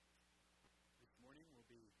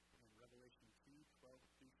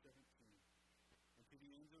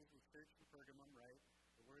of the church in Pergamum write,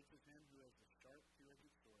 the words of him who has a sharp, two-edged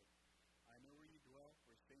sword. I know where you dwell,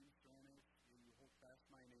 where Satan's throne is, and you hold fast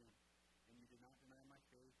my name. And you did not deny my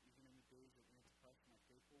faith, even in the days of Antipas, my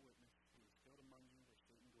faithful witness, who is killed among you where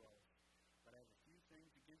Satan dwells. But I have a few things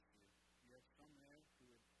against you. You have some there who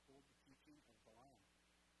would hold the teaching of Balaam,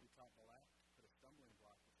 who taught Balak to put a stumbling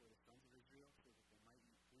block before the sons of Israel, so that they might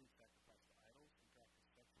eat food sacrificed to idols and practice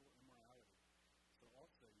sexual immorality. So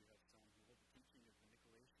also you have some who hold the teaching of the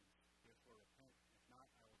Nicolaitans. Therefore repent. If not,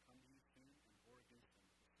 I will come to you soon and war against them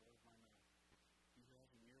with the sword of my mouth. He who has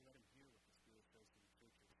an ear, let him hear what the Spirit says to the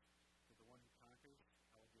churches. To the one who conquers,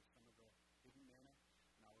 I will give some of the hidden manna,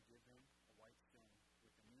 and I will give him a white stone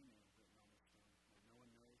with a new name written on the stone, that no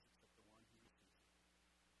one knows except the one who receives it.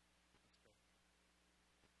 Let's pray.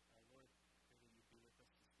 Lord, I pray that you be with us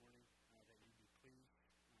this morning, that you be pleased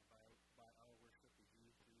by our worship as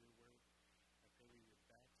you through your word. I pray that you would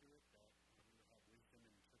back to it, that we would have wisdom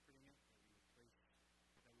in interpreting it, that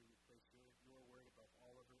we would place your word above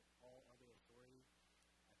all other authority.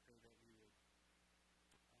 I pray that we would be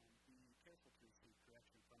careful to receive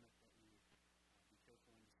correction from it, that we would be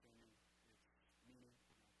careful in understanding its meaning.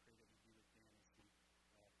 And I pray that we do with Dan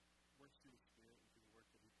as he works through the Spirit and through the work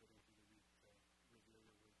that he put into the week to reveal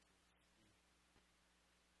your word to us.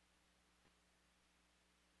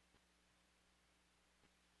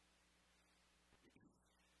 Amen.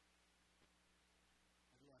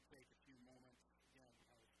 I do want to take a few moments again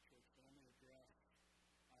as church family address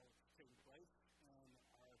what's taking place in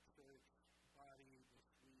our church body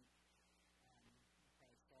this week. I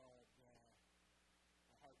saw the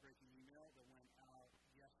heartbreaking email that went out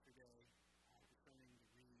yesterday concerning the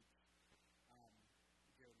Reeds.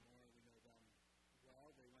 Jared Moore, we know them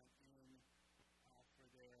well. They went in for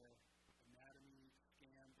their anatomy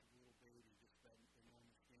scan of the little baby, just that the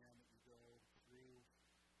normal scan that you go through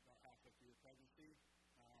about halfway through your pregnancy.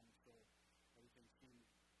 So everything seemed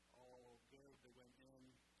all good. They went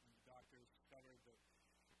in, and the doctors discovered that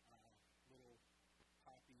little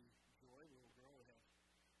Poppy Joy, little girl, had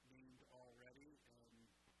named already, and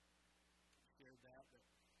shared that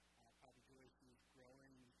Poppy Joy, she's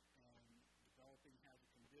growing and developing, has a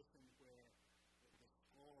condition where the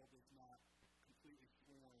skull does not completely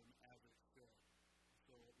form as it should.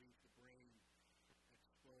 So it leaves the brain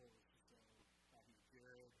exposed. So Poppy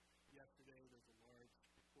Jared, yesterday, there's a large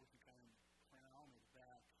porcupine crown at the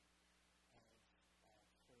back of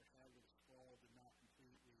her head where the skull did not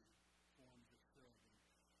completely form as it should. And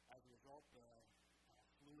as a result, the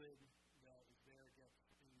fluid that is there gets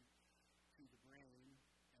into the brain,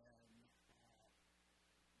 and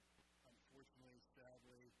unfortunately,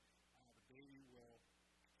 sadly, the baby will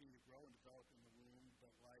continue to grow and develop in the womb,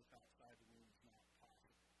 but life outside the womb is not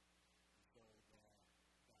possible. And so the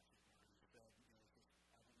doctor said, it's just,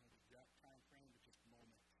 I don't know the exact time frame, but just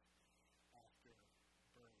moments after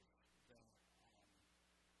birth that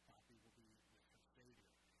Poppy will be with her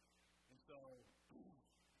Savior. And so,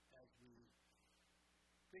 as we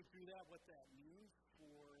think through that, what that means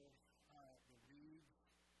for the Reeds,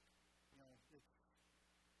 we're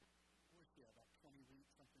about 20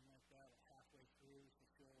 weeks, something like that, halfway through, so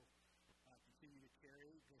she'll continue to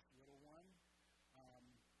carry this little one,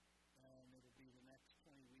 and it'll be the next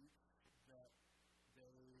 20 weeks that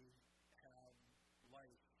they have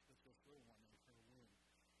life with this little one in her womb.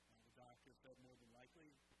 The doctor said more than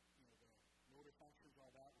likely, the motor functions, all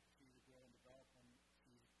that, will continue to grow and develop when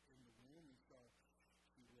she's in the womb, and so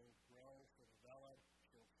she will grow, she'll develop,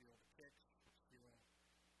 she'll feel the kicks, she'll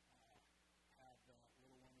have that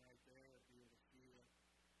little one right there, be able to see it,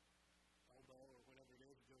 elbow or whatever it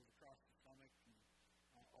is, it goes across the stomach, and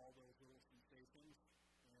all those little sensations,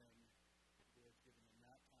 and we're giving them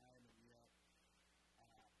that time, and yet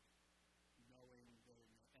knowing that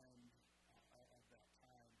in the end of that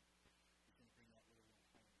time, we can bring that little one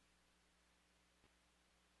home.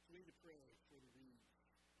 So we need to pray for the Reeds.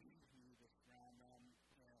 We need to surround them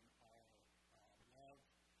in our love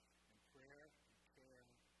and prayer and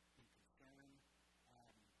care and concern.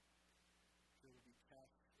 There will be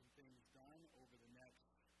tests and things done over the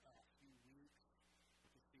next few weeks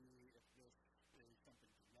to see if this is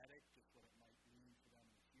something genetic, just what it might mean for them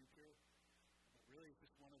in the future. But really, it's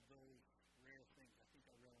just one of those rare things. I think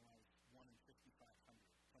I realized 1 in 5,500,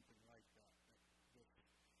 something like that this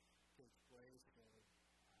takes place. So,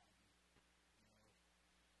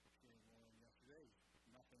 hearing Lauren yesterday,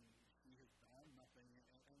 nothing he has done, nothing,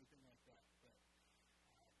 anything like that. But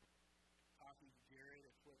Poppy, Jared,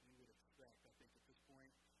 it's what you would expect. I think at this point,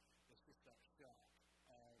 it's just that shock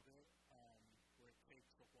of it, where it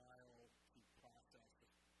takes a while to process it,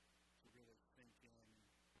 to really sink in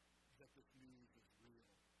that this news is real.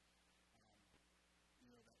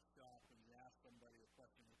 That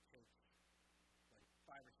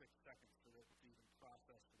seconds for this to even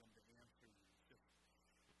process for them to answer you. It's just,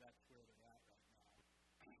 that's where they're at right now.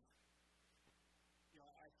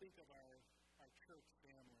 I think of our church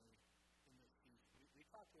family in this season. We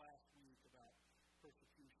talked last week about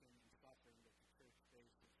persecution and suffering that the church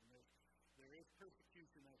faces. And there is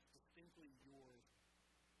persecution that's distinctly yours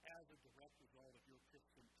as a direct result of your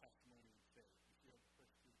Christian testimony and faith. If you have a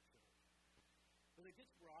persecuted church. But it gets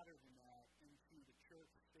broader than that into the church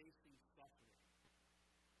facing suffering.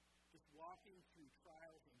 Just walking through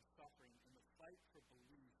trials and suffering and the fight for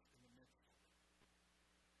belief in the midst of it.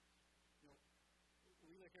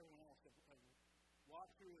 We, like everyone else, have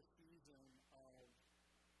walked through a season of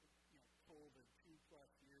COVID 2+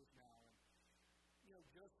 years now, and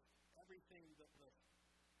just everything that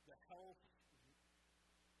the health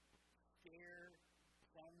scare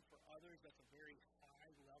fun for others. That's a very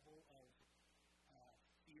high level of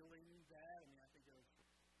feeling that. I mean, I think of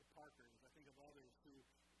the Parkers. I think of others who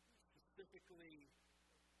specifically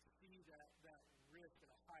see that risk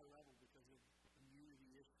at a high level because of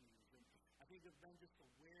immunity issues. And I think of them just the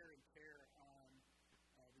wear and tear on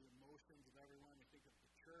the emotions of everyone. I think of the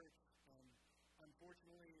church.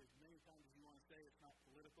 Unfortunately, as many times as you want to say it's not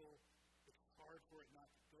political, it's hard for it not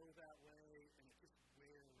to go that way, and it just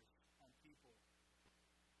wears on people.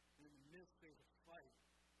 And in the midst, there's a fight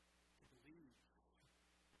to believe,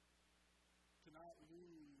 to not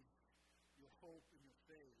lose your hope and your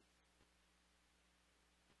faith.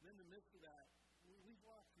 And in the midst of that, we've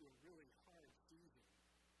walked through a really hard season.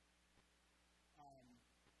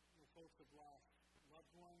 Folks have lost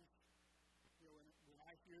loved ones. When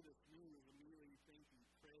I hear this news, immediately you think you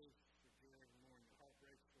pray for Jared and Lauren, your heart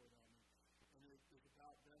breaks for them, and it is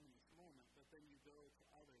about them in this moment, but then you go to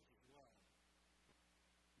others as well.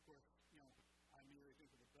 Of course, I immediately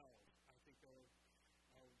think of the Bells. I think of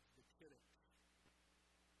the Kiddicks.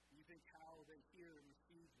 You think how they hear and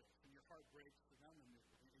receive this, and your heart breaks for them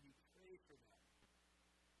immediately, and you pray for them.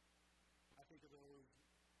 I think of those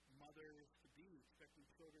mothers-to-be expecting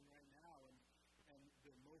children right now, and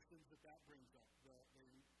the emotions that brings up,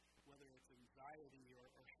 whether it's anxiety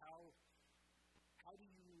or how do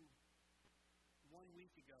you, 1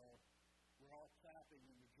 week ago, we're all clapping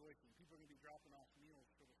and rejoicing. People are going to be dropping off meals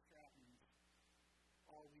for the Strattons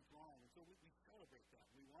all week long. And so we celebrate that.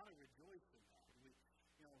 We want to rejoice in that.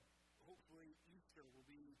 Hopefully Easter will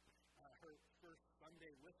be her first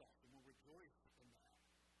Sunday with us, and we'll rejoice in that.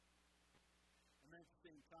 And then at the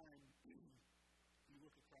same time, you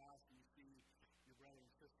look across and you see your brother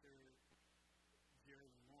and sister,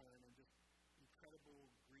 Jared and Lauren, and just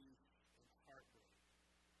incredible grief and heartbreak.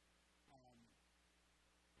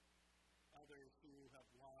 Others who have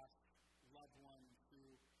lost loved ones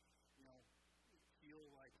who, feel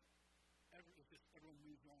like everyone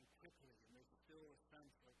moves on quickly, and there's still a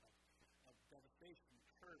sense of devastation and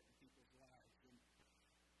hurt in people's lives. And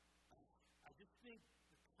I just think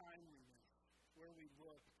the timeliness, where we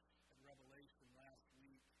looked at Revelation last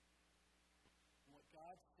week, and what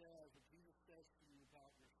God says, what Jesus says to you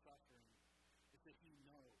about your suffering, is that He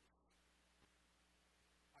knows.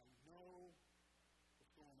 I know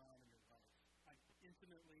what's going on in your life. I'm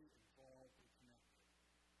intimately involved and connected.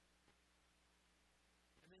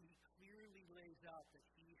 And then He clearly lays out that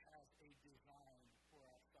He has a design for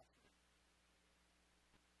our suffering.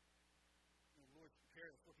 The Lord's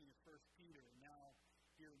prepared us looking at 1 Peter, and now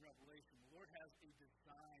here in Revelation. The Lord has a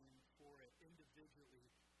design for it, individually,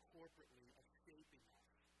 corporately, of shaping us,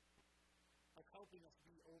 of helping us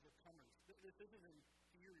be overcomers. This isn't in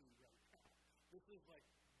theory right now. This is like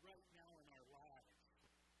right now in our lives.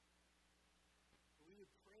 So we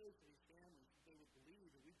would pray for these families that they would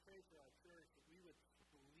believe, and we pray for our church that we would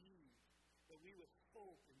believe, that we would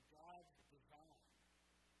hope in God's design.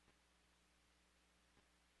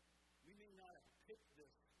 We may not have picked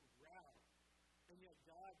this route, and yet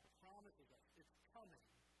God promises us it's coming.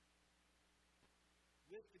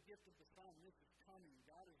 With the gift of the Son, this is coming.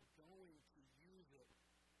 God is going to use it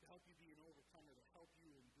to help you be an overcomer, to help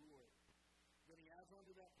you endure. When He adds on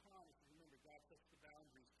to that promise, remember, God sets the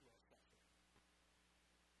boundaries to our suffering.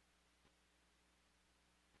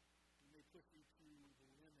 You may push you to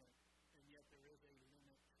the limit, and yet there is a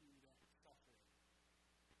limit to that suffering.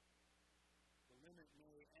 The limit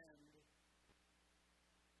may end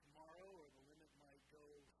tomorrow, or the limit might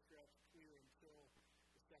go stretch clear until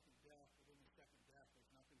the second death. Within the second death,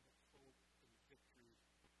 there's nothing but hope and victory,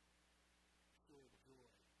 sure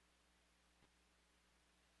joy.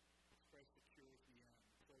 Christ secures the end.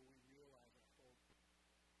 So we realize our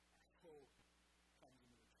hope comes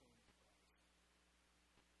in the return of Christ.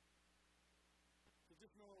 So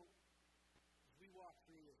just know, as we walk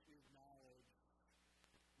through this, we acknowledge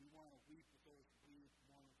we want to weep with those who weep,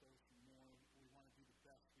 mourn with those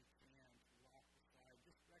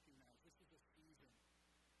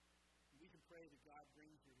pray that God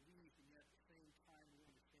brings relief, and yet at the same time we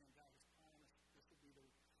understand God has promised this will be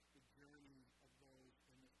the journey of those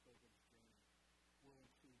in this pilgrim's journey. Willing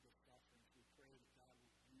through the sufferings. We pray that God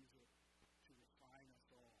will use it to refine us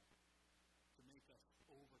all, to make us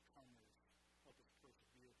overcomers, help us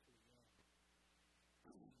persevere to the end.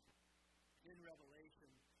 In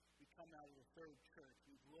Revelation, we come out of the third church.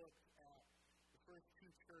 We've looked at the first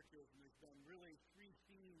two churches, and there's been really three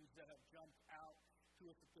themes that have jumped out to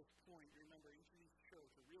us at this point. You remember, each of these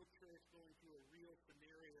churches, a real church going through a real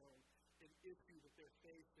scenario, an issue that they're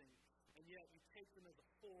facing, and yet you take them as a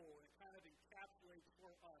whole, and it kind of encapsulates for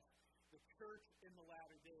us the church in the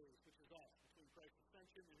latter days, which is us, between Christ's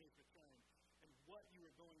ascension and his return, and what you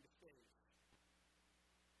are going to face.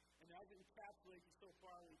 And as it encapsulates so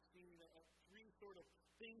far, we've seen three sort of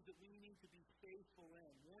things that we need to be faithful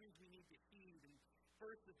in, warnings we need to heed. And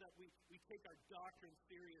first is that we take our doctrine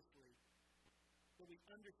seriously, that we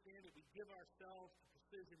understand it, we give ourselves to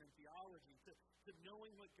precision and theology, to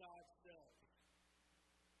knowing what God says,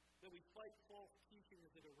 that we fight false teaching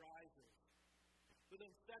as it arises. But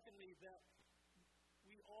then secondly, that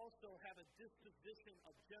we also have a disposition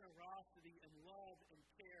of generosity and love and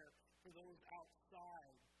care for those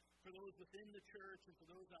outside, for those within the church and for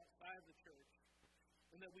those outside the church.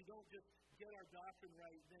 And that we don't just get our doctrine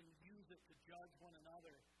right, then use it to judge one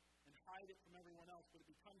another and hide it from everyone else, but it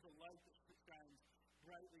becomes a light that shines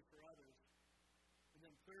brightly for others. And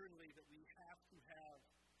then thirdly, that we have to have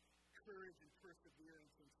courage and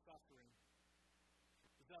perseverance in suffering,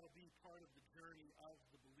 because that will be part of the journey of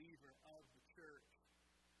the believer, of the church.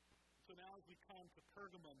 So now as we come to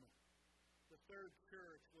Pergamum, the third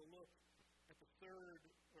church, we'll look at the third,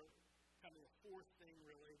 or kind of the fourth thing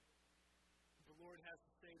really, the Lord has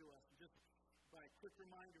to say to us. And just by a quick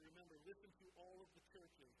reminder, remember, listen to all of the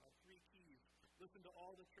churches, our three keys. Listen to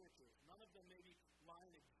all the churches. None of them maybe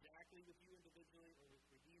line exactly with you individually or with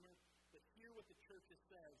Redeemer, but hear what the church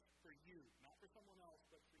says for you, not for someone else,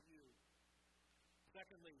 but for you.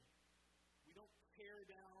 Secondly, we don't tear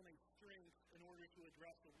down a strength in order to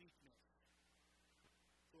address a weakness.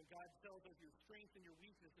 So when God tells us your strength and your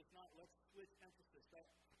weakness, it's not let's switch emphasis. That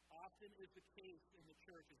often is the case in the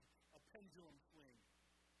church, is a pendulum swing.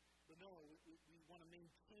 But no, we want to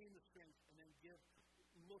maintain the strength and then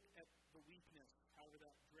look at the weakness, however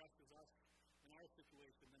that addresses us in our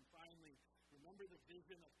situation. And then finally, remember the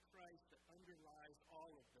vision of Christ that underlies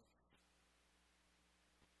all of this.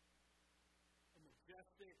 A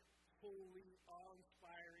majestic, holy,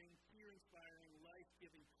 awe-inspiring, fear-inspiring,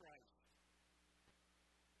 life-giving Christ.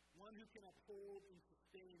 One who can uphold and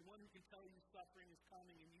sustain, one who can tell you suffering is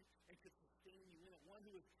coming and to sustain you in it, one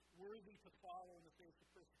who is worthy to follow in the face of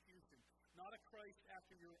persecution. Not a Christ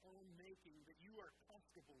after your own making that you are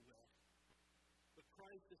comfortable with, but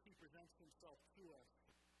Christ as he presents himself to us.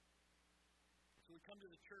 So we come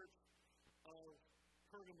to the church of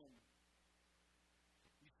Pergamum.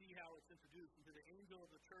 You see how it's introduced. And to the angel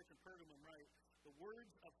of the church in Pergamum, right? The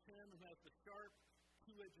words of him who has the sharp,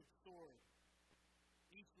 two-edged sword.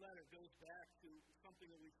 Each letter goes back to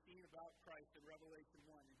something that we've seen about Christ in Revelation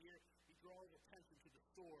 1. And here he draws attention to the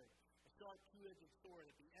sword, a sharp two-edged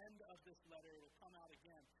sword. At the end of this letter, it will come out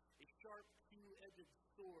again, a sharp two-edged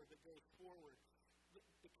sword that goes forward. That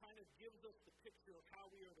kind of gives us the picture of how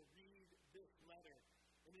we are to read this letter.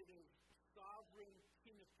 And it is sovereign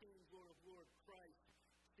King of Kings, Lord of Lords, Christ,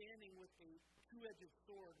 standing with a two-edged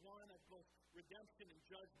sword, one of both redemption and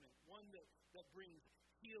judgment, one that brings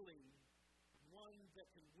healing, one that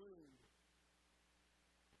can wound,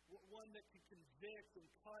 one that can convict and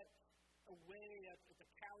cut away at the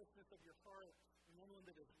callousness of your heart, and one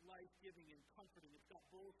that is life-giving and comforting. It's got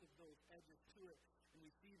both of those edges to it, and we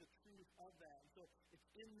see the truth of that. And so it's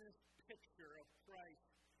in this picture of Christ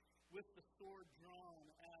with the sword drawn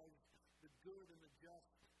as the good and the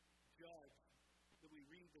just judge that we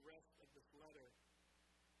read the rest of this letter.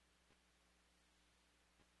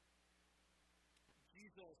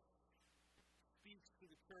 Jesus speaks to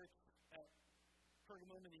the church at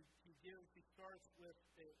Pergamum, and he starts with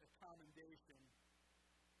a commendation.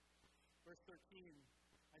 Verse 13,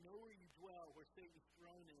 I know where you dwell, where Satan's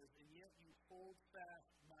throne is, and yet you hold fast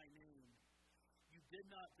my name. You did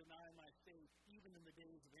not deny my faith, even in the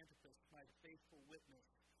days of Antipas, my faithful witness,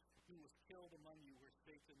 who was killed among you where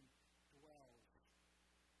Satan dwells.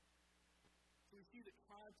 So we see the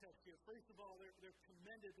context here. First of all, they're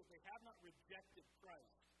commended that they have not rejected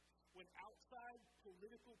Christ. When outside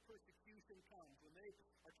political persecution comes, when they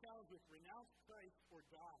are challenged with renounce Christ or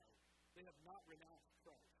die, they have not renounced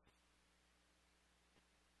Christ.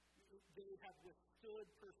 They have withstood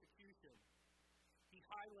persecution. He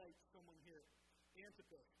highlights someone here,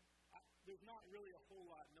 Antipas. There's not really a whole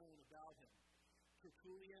lot known about him.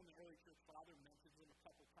 Tertullian, the early church father, mentions him a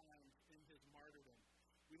couple times in his martyrdom.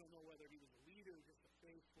 We don't know whether he was a leader, just a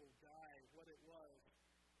faithful guy, what it was.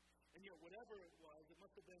 And yet, whatever it was, it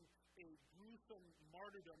must have been a gruesome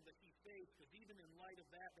martyrdom that he faced, because even in light of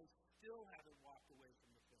that, they still haven't walked away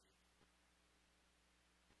from the faith.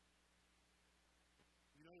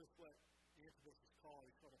 You notice what Antiochus is called.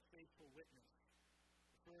 He's called a faithful witness,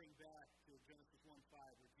 referring back to Genesis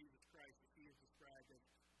 1:5, where Jesus Christ, as he is described as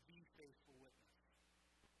the faithful witness.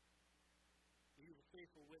 He was a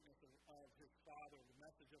faithful witness of his Father, the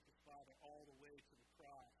message of his Father, all the way to the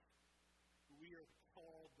cross. We are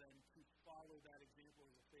called then to follow that example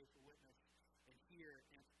as a faithful witness, and here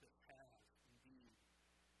Antiochus has indeed.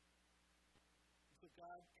 And so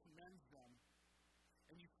God commends them,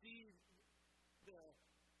 and you see the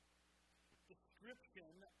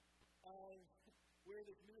description of where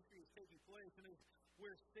this ministry is taking place, and it's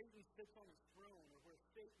where Satan sits on his throne, or where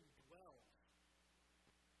Satan dwells.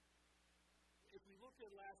 If we looked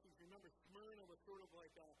at last week, remember Smyrna was sort of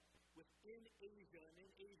like within Asia, and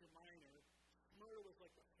in Asia Minor, Smyrna was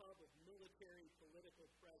like the hub of military, political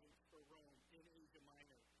presence for Rome in Asia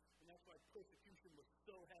Minor. And that's why persecution was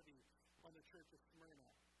so heavy on the church of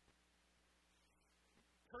Smyrna.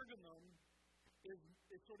 Pergamum is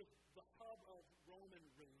sort of the hub of Roman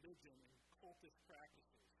religion and cultist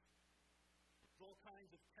practices. There's all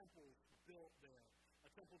kinds of temples built there. A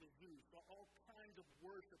temple to Zeus, all kinds of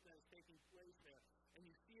worship that is taking place there. And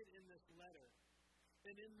you see it in this letter.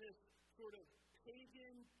 And in this sort of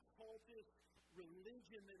pagan, cultist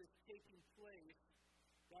religion that is taking place,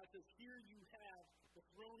 God says, here you have the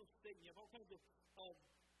throne of Satan. You have all kinds of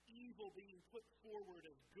evil being put forward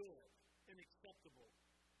as good and acceptable.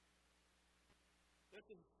 That's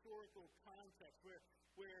a historical context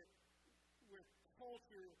where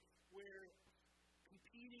culture, where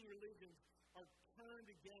competing religions are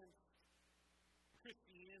turned against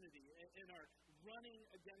Christianity and are running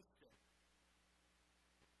against it.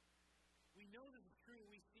 We know this is true.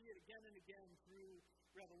 We see it again and again through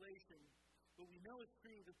Revelation. But we know it's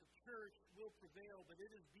true that the church will prevail, but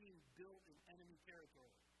it is being built in enemy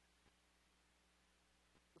territory.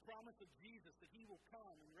 The promise of Jesus that he will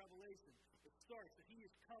come in Revelation, it starts that he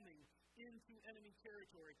is coming into enemy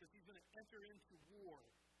territory because he's going to enter into war.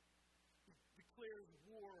 He declares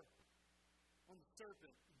war on the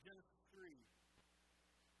serpent in Genesis 3.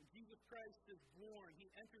 When Jesus Christ is born, he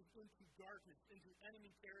enters into darkness, into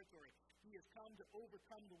enemy territory. He has come to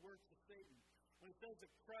overcome the works of Satan. When it says that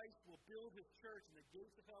Christ will build his church and the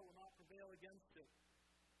gates of hell will not prevail against it,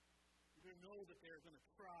 you're going to know that they're going to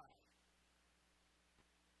try.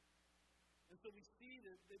 And so we see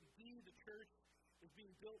that indeed the church is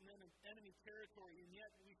being built in enemy territory, and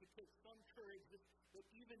yet we could take some courage that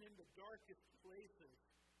even in the darkest places,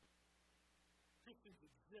 Christians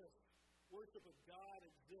exist. Worship of God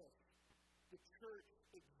exists. The church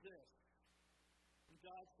exists. And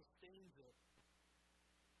God sustains it.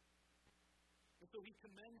 And so he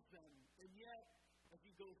commends them. And yet, as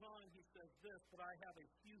he goes on, he says this, but I have a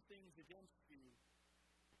few things against you.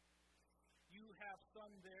 You have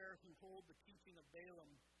some there who hold the teaching of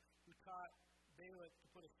Balaam, who taught Balak to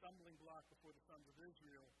put a stumbling block before the sons of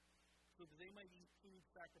Israel, so that they might eat food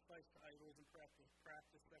sacrificed to idols and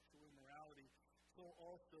practice sexual immorality. So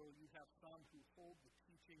also you have some who hold the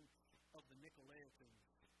teaching of the Nicolaitans.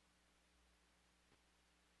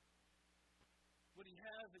 What he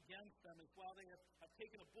has against them is while they have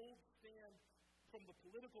taken a bold stand from the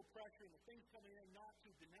political pressure and the things coming in not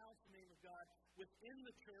to denounce the name of God, within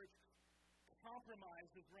the church,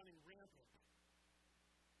 compromise is running rampant.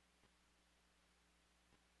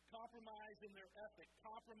 Compromise in their ethic,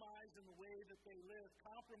 compromise in the way that they live,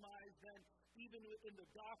 compromise then even in the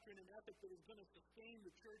doctrine and ethic that is going to sustain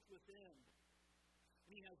the church within.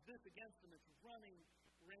 And he has this against them. It's running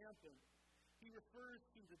rampant. He refers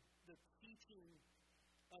to the teaching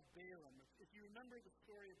of Balaam. If you remember the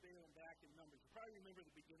story of Balaam back in Numbers, you probably remember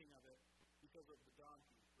the beginning of it because of the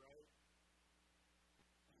donkeys, right?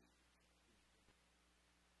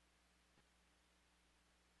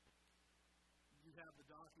 You have the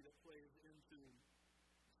donkey that plays into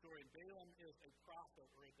the story. Balaam is a prophet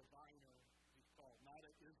or a diviner, he's called, not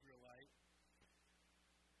an Israelite.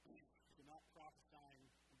 He's not prophesying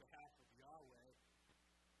on behalf of Yahweh.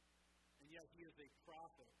 And yet he is a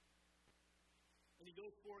prophet. And he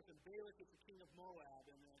goes forth, and Balak is the king of Moab,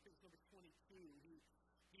 and I think it's number 22.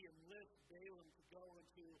 He enlists Balaam to go and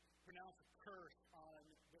to pronounce a curse on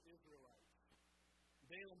the Israelites.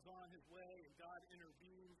 Balaam's on his way, and God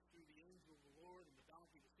intervenes through the angel of the Lord, and the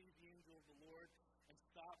donkey receives the angel of the Lord and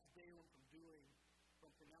stops Balaam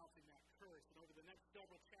from pronouncing that curse. And over the next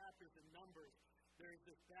several chapters in Numbers, there's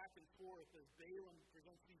this back and forth as Balaam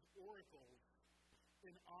presents these oracles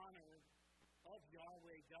in honor of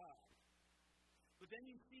Yahweh God. But then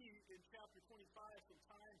you see in chapter 25, some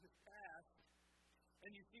time has passed,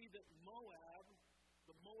 and you see that Moab,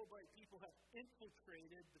 the Moabite people, have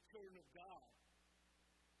infiltrated the children of God.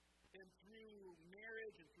 And through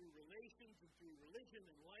marriage and through relations and through religion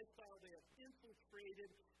and lifestyle, they have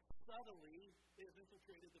infiltrated subtly, they have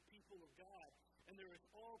infiltrated the people of God. And there is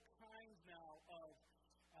all kinds now of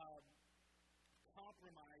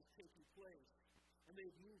compromise taking place. And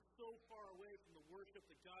they've moved so far away from the worship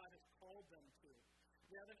that God has called them to.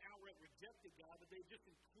 They haven't outright rejected God, but they've just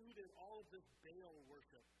included all of this Baal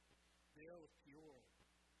worship. Baal is pure.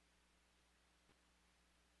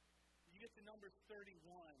 You get to Numbers 31,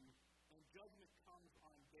 and judgment comes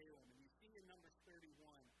on Balaam. And you see in Numbers 31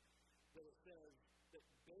 that it says that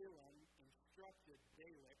Balaam instructed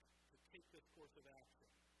Balak to take this course of action.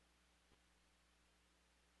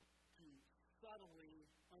 To subtly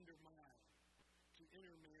undermine, to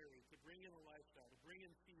intermarry, to bring in a lifestyle, to bring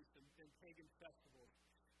in feasts and pagan festivals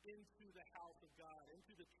into the house of God,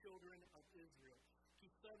 into the children of Israel, to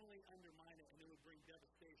suddenly undermine it, and it would bring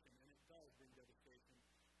devastation, and it does bring devastation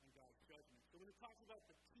and God's judgment. So when it talks about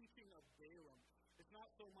the teaching of Balaam, it's not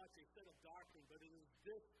so much a set of doctrine, but it is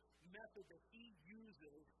this method that he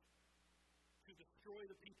uses to destroy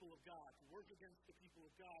the people of God, to work against the people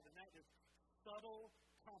of God, and that is subtle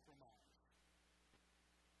compromise.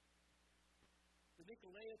 The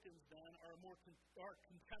Nicolaitans, then, are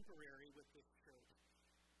contemporary with this church.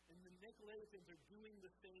 And the Nicolaitans are doing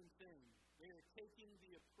the same thing. They are taking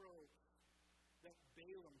the approach that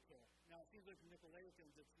Balaam took. Now, it seems like the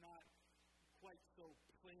Nicolaitans, it's not quite so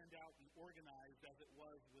planned out and organized as it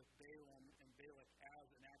was with Balaam and Balak as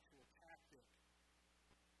an actual tactic.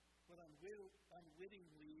 But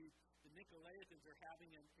unwittingly, the Nicolaitans are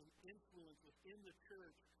having an influence within the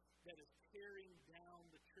church that is tearing down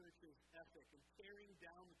the church's ethic and tearing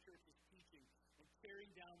down the church's teaching and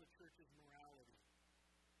tearing down the church's morality.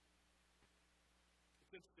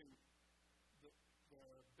 It's interesting, the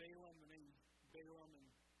name Balaam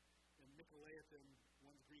and Nicolaitan,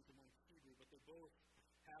 one's Greek and one's Hebrew, but they both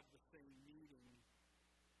have the same meaning.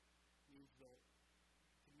 It means to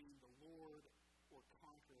mean the Lord or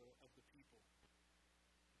conqueror of the people.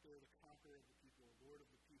 They're the conqueror of the people, Lord of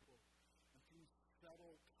the people. And through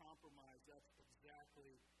subtle compromise, that's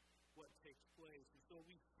exactly what takes place. And so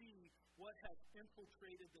we see what has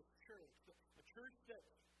infiltrated this church. A church that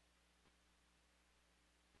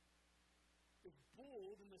is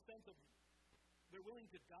bold in the sense of they're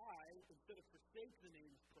willing to die instead of forsake the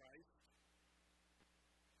name of Christ.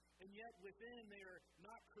 And yet within they are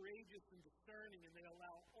not courageous and discerning, and they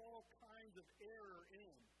allow all kinds of error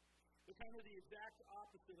in. They're kind of the exact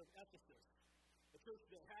opposite of Ephesus. A church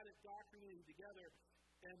that had it doctrinally together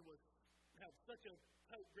and had such a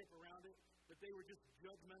tight grip around it that they were just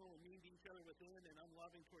judgmental and mean to each other within and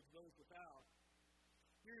unloving towards those without.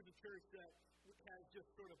 Here's a church that has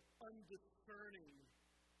just sort of undiscerning,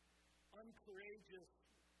 uncourageous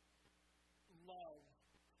love,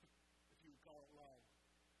 if you would call it love,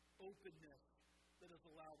 openness that has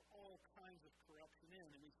allowed all kinds of corruption in.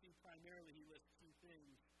 And we see primarily he lists two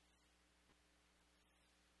things.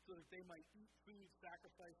 So that they might eat food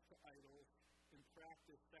sacrificed to idols and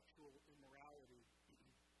practice sexual immorality.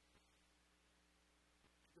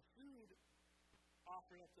 The food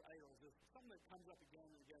offered up to idols is something that comes up again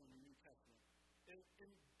and again in the New Testament.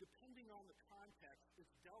 And depending on the context,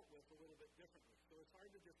 it's dealt with a little bit differently. So it's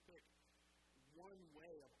hard to just pick one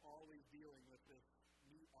way of always dealing with this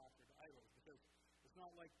meat offered to idols, because it's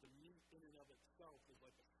not like the meat in and of itself is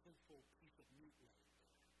like a sinful piece of meat right there.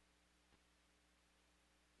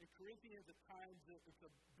 In Corinthians, at times, it's a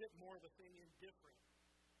bit more of a thing indifferent.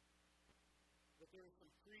 But there is some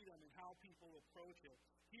freedom in how people approach it.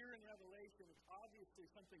 Here in Revelation, it's obviously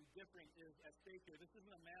something different is at stake here. This isn't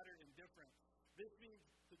a matter indifferent. This means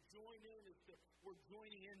to join in is we're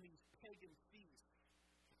joining in these pagan feasts.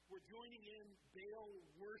 We're joining in Baal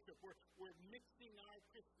worship. We're mixing our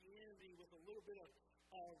Christianity with a little bit of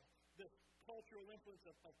the cultural influence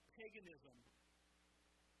of paganism.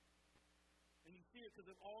 And you see it because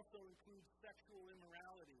it also includes sexual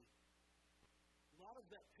immorality. A lot of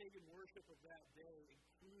that pagan worship of that day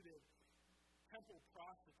included temple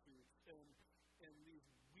prostitutes and these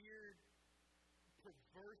weird,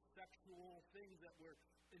 perverse sexual things that were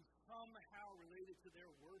somehow related to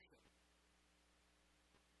their worship.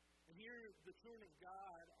 And here the children of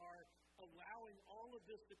God are allowing all of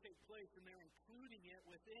this to take place, and they're including it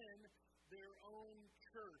within their own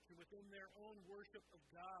church and within their own worship of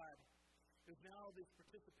God. There's now this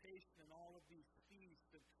participation in all of these feasts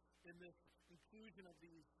and in this inclusion of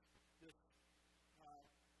this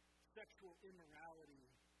sexual immorality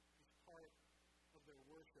as part of their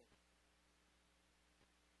worship.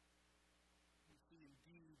 You see,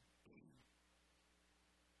 indeed,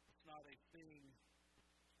 it's not a thing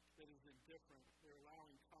that is indifferent. They're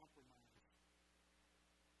allowing compromise.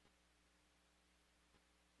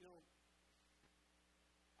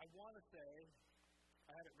 I want to say,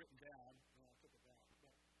 I had it written down, and I took it down, but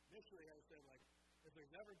initially I said, if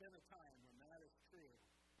there's ever been a time when that is true,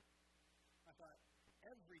 I thought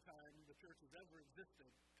every time the church has ever existed,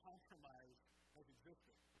 compromise has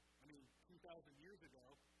existed. 2,000 years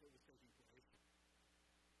ago, it was taking place.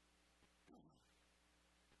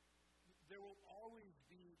 There will always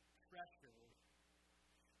be pressure.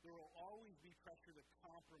 There will always be pressure to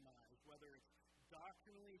compromise, whether it's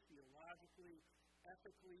doctrinally, theologically,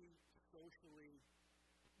 ethically, socially.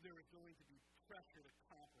 There is going to be pressure to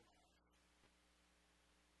compromise.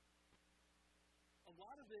 A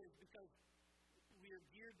lot of it is because we are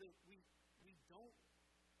geared that we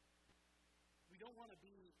don't want to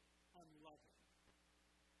be unloving.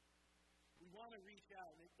 We want to reach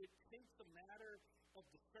out. It takes a matter of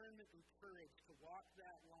discernment and courage to walk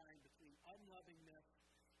that line between unlovingness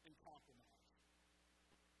and compromise.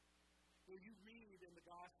 So you read in the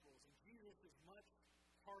Gospels, and Jesus is much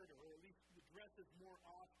harder, or at least addresses more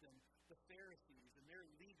often the Pharisees and their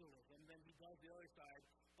legalism than he does the other side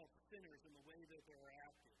of sinners and the way that they're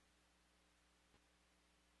acting.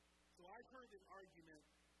 So I've heard an argument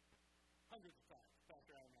hundreds of times,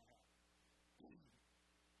 Pastor Adam and I have.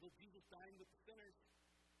 Will Jesus dine with the sinners?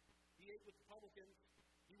 He ate with the publicans.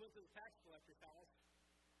 He went to the tax collector's house.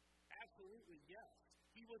 Absolutely, yes.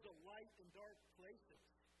 He was a light in dark places.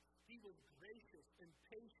 He was gracious and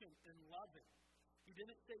patient and loving. He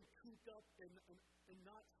didn't stay cooped up and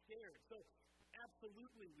not scared. So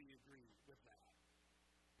absolutely we agree with that.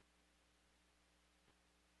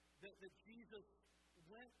 That Jesus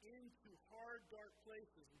went into hard, dark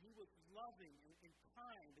places, and he was loving and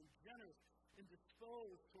kind and generous and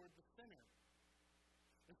disposed toward the sinner.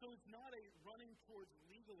 And so it's not a running towards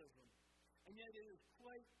legalism. And yet it is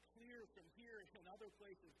quite clear from here and other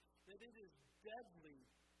places that it is deadly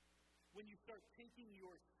when you start taking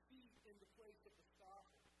your seat in the place of the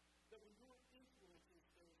scoffer. That when your influences,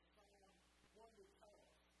 as Psalm 1 would tell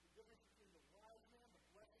us, the difference between the wise man, the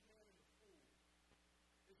blessed man, and the fool,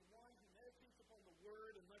 is the one who meditates upon the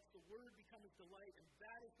Word and lets the Word become his delight, and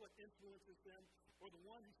that is what influences them, or the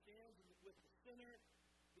one who stands with the sinner,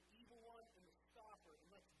 the evil one, and the scoffer, and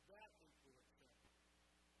lets that influence them.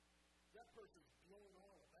 That person's blown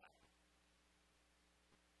all of that.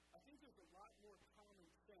 I think there's a lot more common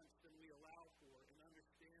sense than we allow for in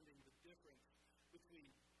understanding the difference between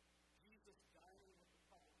Jesus dining with the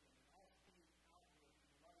publican and us being outward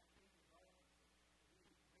in light in the darkness, being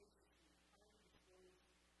graciously and kindly disposed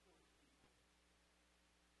toward people,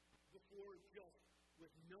 before just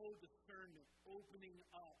with no discernment opening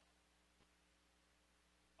up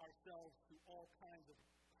ourselves to all kinds of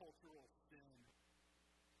cultural sin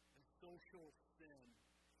and social sin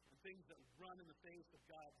and things that run in the face of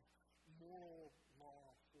God's moral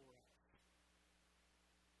law for us.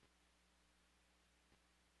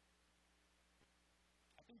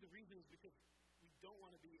 I think the reason is because we don't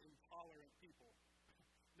want to be intolerant people.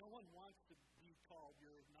 No one wants to be called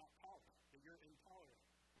you're not tolerant, that you're intolerant,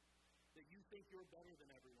 that you think you're better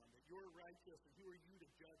than everyone, that you're righteous, and who are you to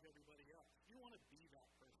judge everybody else? You don't want to be that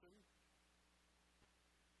person.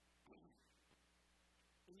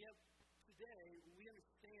 And yet, today, we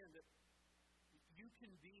understand that you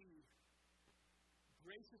can be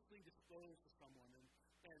graciously disposed to someone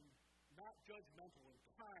and not judgmental and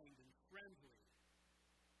kind and friendly,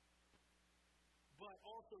 but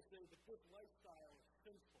also say that this lifestyle is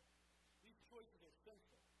sinful. These choices are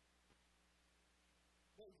sinful.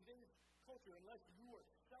 But in today's culture, unless you are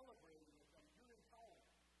celebrating with them, you're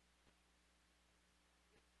intolerant.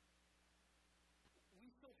 We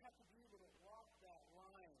still have to be able to walk that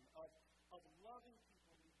line of loving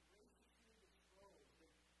people and graciously disposed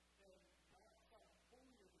and not some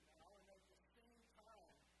holier now, and at the same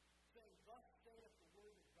time saying, thus saith the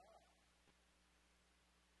word of God.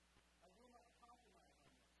 I will not compromise on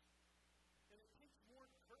this. And it takes more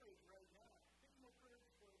courage right now. It takes more courage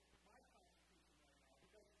for my constitution right now,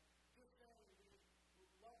 because just saying we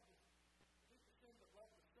love the hate the sin but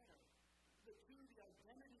love the sinner, the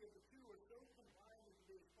identity of the two are so combined in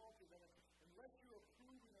today's culture that unless you're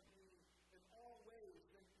approving of me in all ways,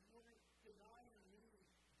 then you're denying me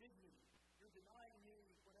dignity. You're denying me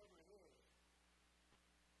whatever it is.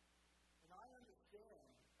 And I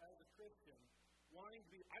understand, as a Christian, wanting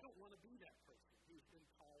to be, I don't want to be that person who's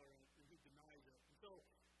intolerant and who denies it. And so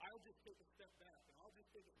I'll just take a step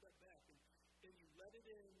take a step back and you let it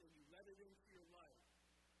in and you let it into your life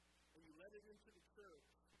and you let it into the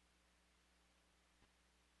church,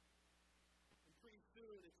 and pretty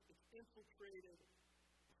soon it's infiltrated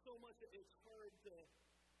so much that it's hard to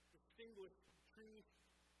distinguish truth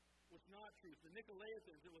with not truth. The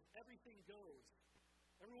Nicolaitans, it was everything goes.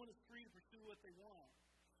 Everyone is free to pursue what they want.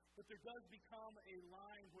 But there does become a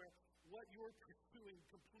line where what you're pursuing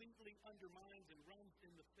completely undermines and runs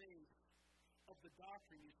in the face of the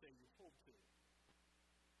doctrine you say you hold to.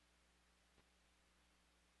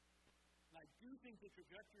 And I do think the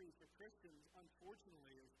trajectory for Christians,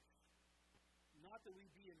 unfortunately, is not that we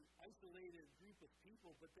be an isolated group of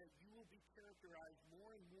people, but that you will be characterized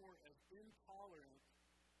more and more as intolerant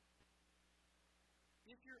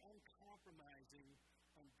if you're uncompromising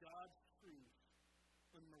on God's truth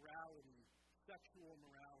and morality, sexual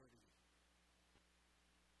morality.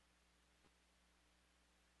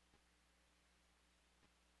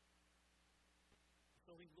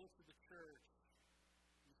 So he looks at the church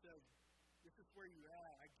and says, this is where you're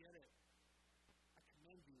at. I get it. I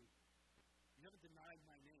commend you. You haven't denied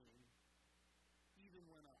my name. Even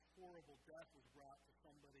when a horrible death was brought to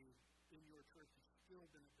somebody in your church, you still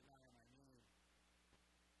didn't deny my name.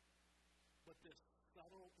 But this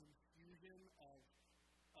subtle infusion of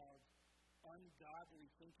ungodly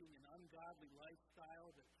thinking and ungodly lifestyle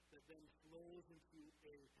that then flows into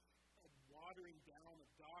a watering down of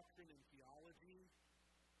doctrine and theology.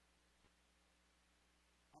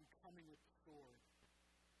 I'm coming with the sword,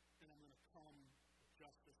 and I'm going to come with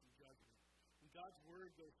justice and judgment. When God's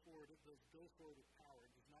word goes forward, it does go forward with power.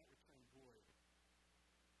 It does not return void.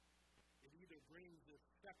 It either brings this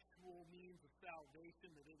sexual means of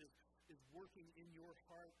salvation that it is working in your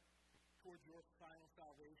heart towards your final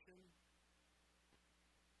salvation,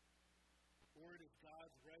 or it is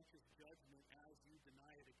God's righteous judgment as you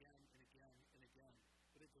deny it again and again and again.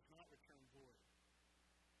 But it does not return void.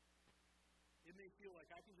 It may feel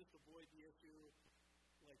like I can just avoid the issue,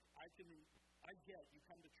 like I get you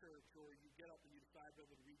come to church or you get up and you decide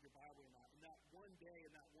whether to read your Bible or not. And that one day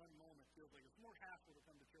and that one moment feels like it's more hassle to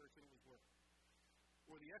come to church than it was worth.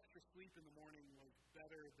 Or the extra sleep in the morning was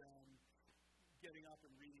better than getting up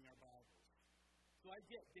and reading our Bibles. So I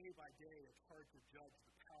get day by day it's hard to judge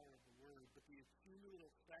the power of the Word, but the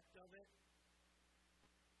accumulative effect of it,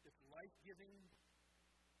 it's life-giving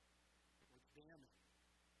or it's damning.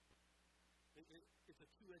 It's a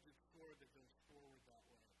two-edged sword that goes forward that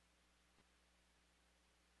way.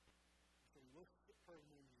 So look at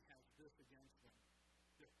Pergamum, he has this against them.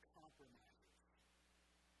 They're compromisers.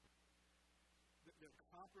 They're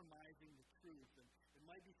compromising the truth, and it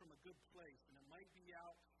might be from a good place, and it might be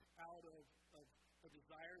out of a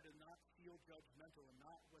desire to not feel judgmental and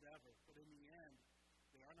not whatever, but in the end,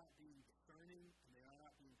 they are not being discerning, and they are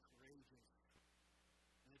not being courageous,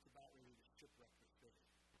 and it's about ready to shipwreck their city.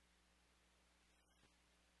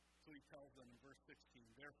 So he tells them in verse 16,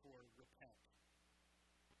 therefore repent.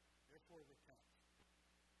 Therefore repent.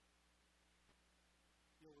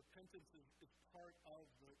 You know, repentance is part of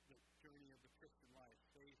the journey of the Christian life,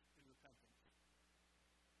 faith and repentance.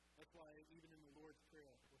 That's why even in the Lord's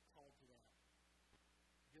Prayer, we're called to that.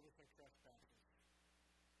 Give us our trespasses.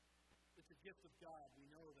 It's a gift of God. We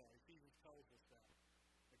know that. Ephesians tells us that.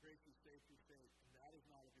 The grace we save through faith, and that is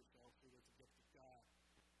not of yourself, for it is a gift of God.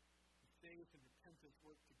 Faith and repentance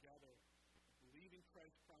work together. Believing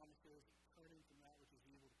Christ's promises, turning from that which is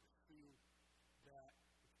evil to pursue that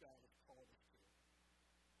which God has called us to.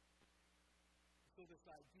 So this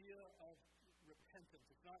idea of repentance,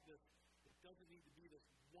 it's not this, it doesn't need to be this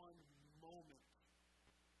one moment.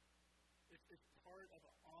 It's part of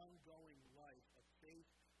an ongoing life of faith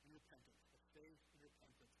and repentance, of faith and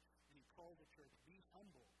repentance. And he called the church, be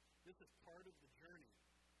humble. This is part of the journey.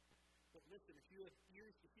 But listen, if you have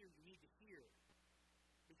ears to hear, you need to hear.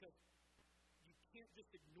 Because you can't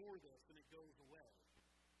just ignore this and it goes away.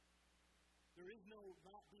 There is no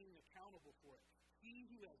not being accountable for it. He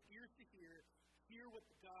who has ears to hear what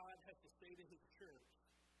God has to say to his church.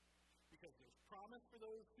 Because there's promise for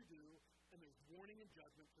those who do, and there's warning and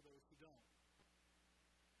judgment for those who don't.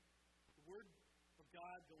 The word of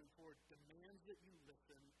God going forward demands that you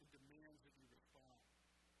listen and demands that you respond.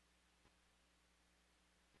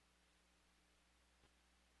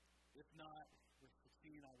 If not, verse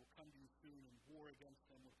 16, I will come to you soon and war against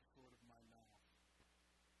them with the sword of my mouth.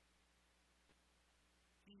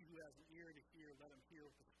 He who has an ear to hear, let him hear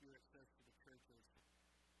what the Spirit says to the churches.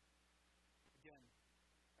 Again,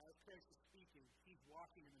 as Christ is speaking, he's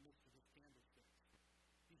walking in the midst of his candlesticks.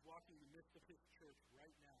 He's walking in the midst of his church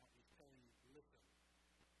right now. He's telling you, listen.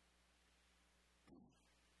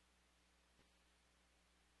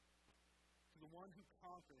 To the the one who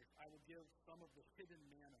conquers, I will give some of the hidden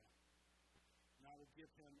manna, and I will give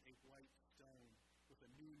him a white stone with a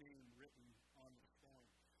new name written on the stone.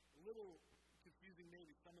 A little confusing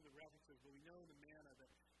maybe some of the references, but we know in the manna that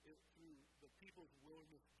through the people's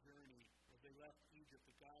wilderness journey as they left Egypt,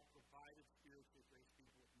 that God provided spiritually for his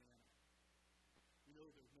people with manna. We know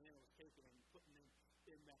that manna was taken and put in a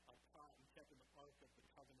pot and kept in the Ark of the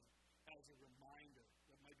Covenant as a reminder.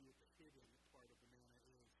 That might be what the hidden part of the manna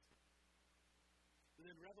is. But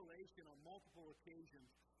then Revelation, on multiple occasions,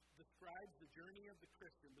 describes the journey of the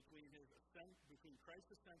Christian between Christ's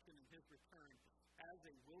ascension and his return as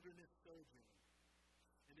a wilderness sojourn.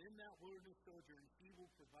 And in that wilderness sojourn, he will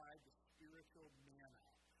provide the spiritual manna,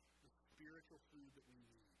 the spiritual food that we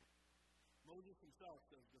need. Moses himself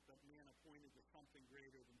says that that manna pointed to something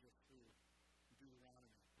greater than just food. In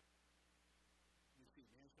Deuteronomy. You see,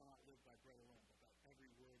 man shall not live by bread alone, but by every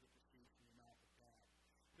word that proceeds from the mouth of God.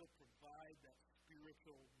 He'll provide that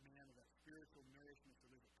spiritual manna, that spiritual nourishment. So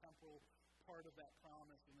there's a temporal part of that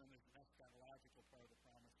promise, and then there's an eschatological part of the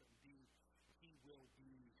promise that indeed he will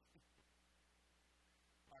be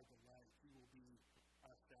our delight. He will be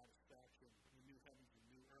our satisfaction. The new heavens and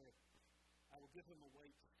new earth. I will give him a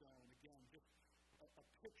white stone. Again, just a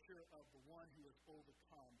picture of the one who has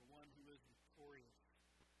overcome, the one who is victorious.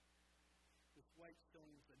 This white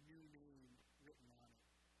stone is a new name written on it.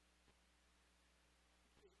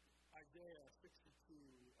 Isaiah 62,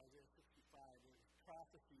 Isaiah 65, there's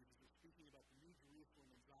prophecies that are speaking about the New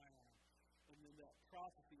Jerusalem and Zion. And then that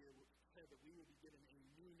prophecy said that we will be given a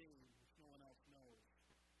new name which no one else knows.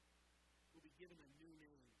 We'll be given a new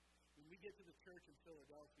name. When we get to the church in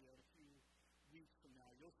Philadelphia in a few weeks from now,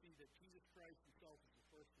 you'll see that Jesus Christ himself is the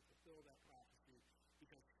first to fulfill that prophecy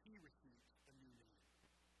because he received a new name.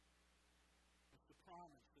 It's the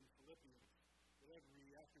promise in Philippians that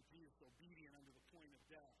after Jesus is obedient unto the point of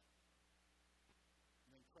death,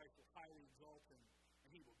 and then Christ will highly exalt him, and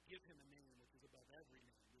he will give him a name which is above every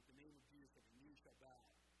name. With the name of Jesus, every knee shall bow,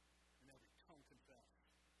 and every tongue confess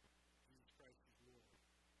Jesus Christ is Lord.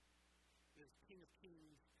 It is King of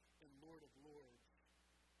kings and Lord of lords.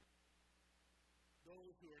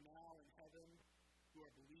 Those who are now in heaven, who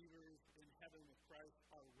are believers in heaven with Christ,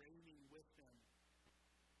 are reigning with him.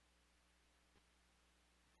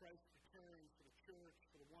 Christ returns for the church,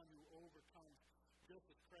 for the one who overcomes. Just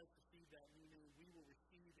as Christ received that new name, we will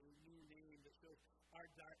receive a new name that shows our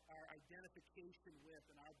identification with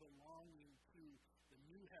and our belonging to the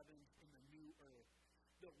new heavens and the new earth.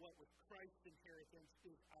 That what was Christ's inheritance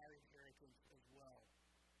is our inheritance as well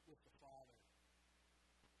with the Father.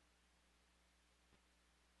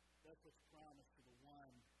 That's what's promised to the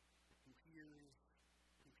one who hears,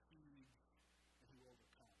 who heeds, and who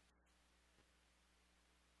overcomes.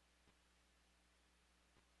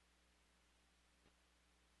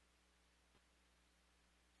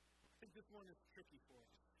 I think this one is tricky for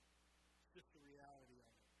us. It's just the reality of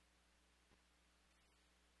it.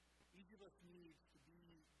 Each of us needs to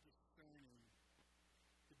be discerning,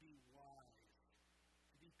 to be wise,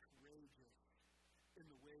 to be courageous in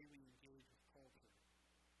the way we engage with culture.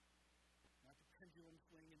 Not to pendulum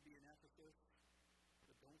swing and be an Ephesus,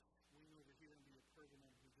 but don't swing over here and be a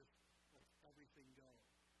Pergamum who just lets everything go.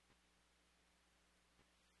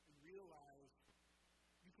 And realize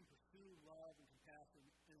you can pursue love and compassion,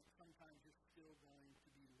 and sometimes you're still going to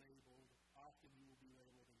be labeled. Often you will be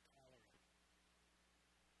labeled intolerant.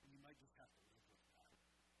 And you might just have to live with that.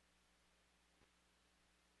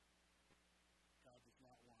 God does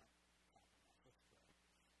not want compromise. Let's pray.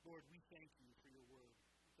 Lord, we thank you for your word.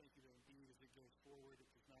 We thank you that indeed as it goes forward, it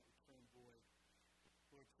does not return void.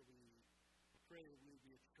 Lord, so we pray that we would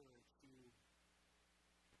be a church who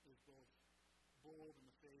is both bold in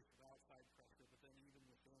the face of outside pressure, but then even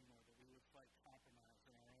within, Lord, that we would fight compromise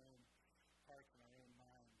in our own hearts and our own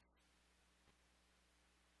minds.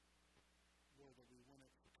 Lord, that we wouldn't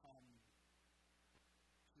succumb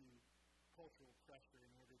to cultural pressure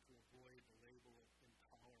in order to avoid the label of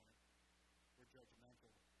intolerant or judgmental.